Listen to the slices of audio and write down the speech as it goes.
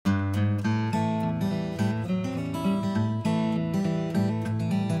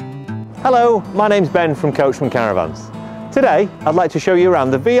Hello, my name's Ben from Coachman Caravans. Today I'd like to show you around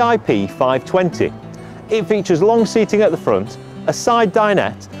the VIP 520. It features long seating at the front, a side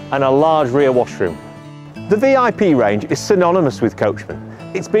dinette and a large rear washroom. The VIP range is synonymous with Coachman.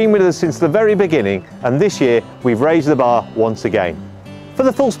 It's been with us since the very beginning, and this year we've raised the bar once again. For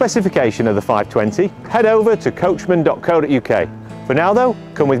the full specification of the 520, head over to coachman.co.uk. For now though,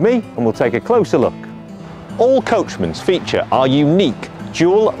 come with me and we'll take a closer look. All Coachmans feature our unique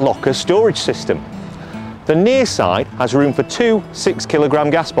dual locker storage system. The near side has room for two 6-kilogram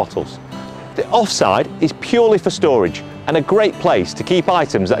gas bottles. The off side is purely for storage and a great place to keep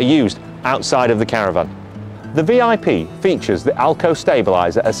items that are used outside of the caravan. The VIP features the Alco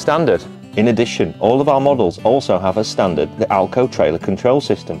stabiliser as standard. In addition, all of our models also have as standard the Alco Trailer Control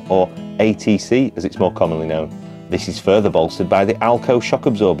System, or ATC as it's more commonly known. This is further bolstered by the Alco shock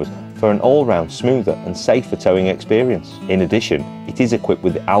absorbers for an all-round smoother and safer towing experience. In addition, it is equipped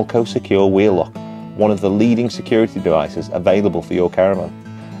with the Alco Secure Wheel Lock, one of the leading security devices available for your caravan.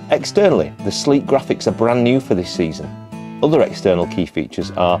 Externally, the sleek graphics are brand new for this season. Other external key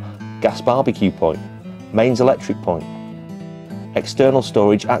features are gas barbecue point, mains electric point, external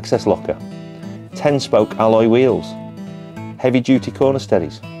storage access locker, 10-spoke alloy wheels, heavy-duty corner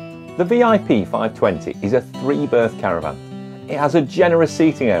steadies. The VIP 520 is a 3-berth caravan. It has a generous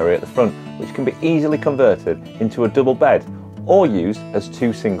seating area at the front which can be easily converted into a double bed or used as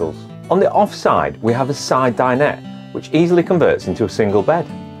 2 singles. On the off side we have a side dinette which easily converts into a single bed.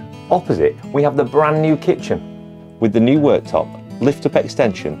 Opposite we have the brand new kitchen with the new worktop, lift-up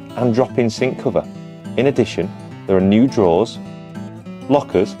extension and drop-in sink cover. In addition, there are new drawers,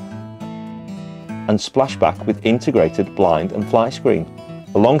 lockers and splashback with integrated blind and fly screen.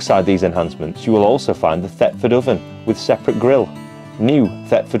 Alongside these enhancements you will also find the Thetford oven with separate grill, new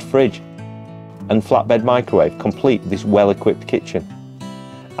Thetford fridge and flatbed microwave complete this well-equipped kitchen.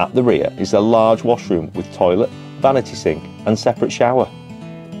 At the rear is a large washroom with toilet, vanity sink and separate shower.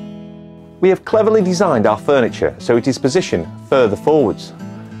 We have cleverly designed our furniture so it is positioned further forwards.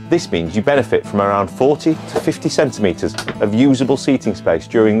 This means you benefit from around 40 to 50 centimetres of usable seating space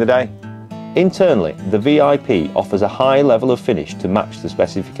during the day. Internally, the VIP offers a high level of finish to match the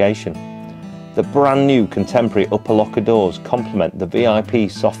specification. The brand new contemporary upper locker doors complement the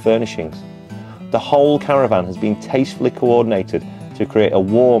VIP soft furnishings. The whole caravan has been tastefully coordinated to create a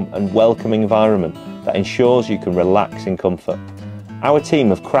warm and welcoming environment that ensures you can relax in comfort. Our team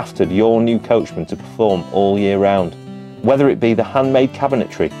have crafted your new Coachman to perform all year round, whether it be the handmade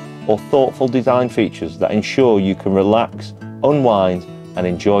cabinetry or thoughtful design features that ensure you can relax, unwind and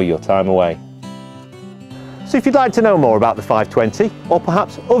enjoy your time away. So if you'd like to know more about the 520 or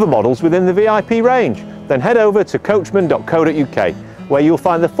perhaps other models within the VIP range, then head over to coachman.co.uk where you'll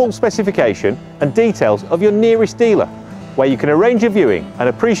find the full specification and details of your nearest dealer, where you can arrange a viewing and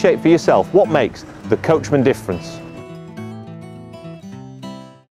appreciate for yourself what makes the Coachman difference.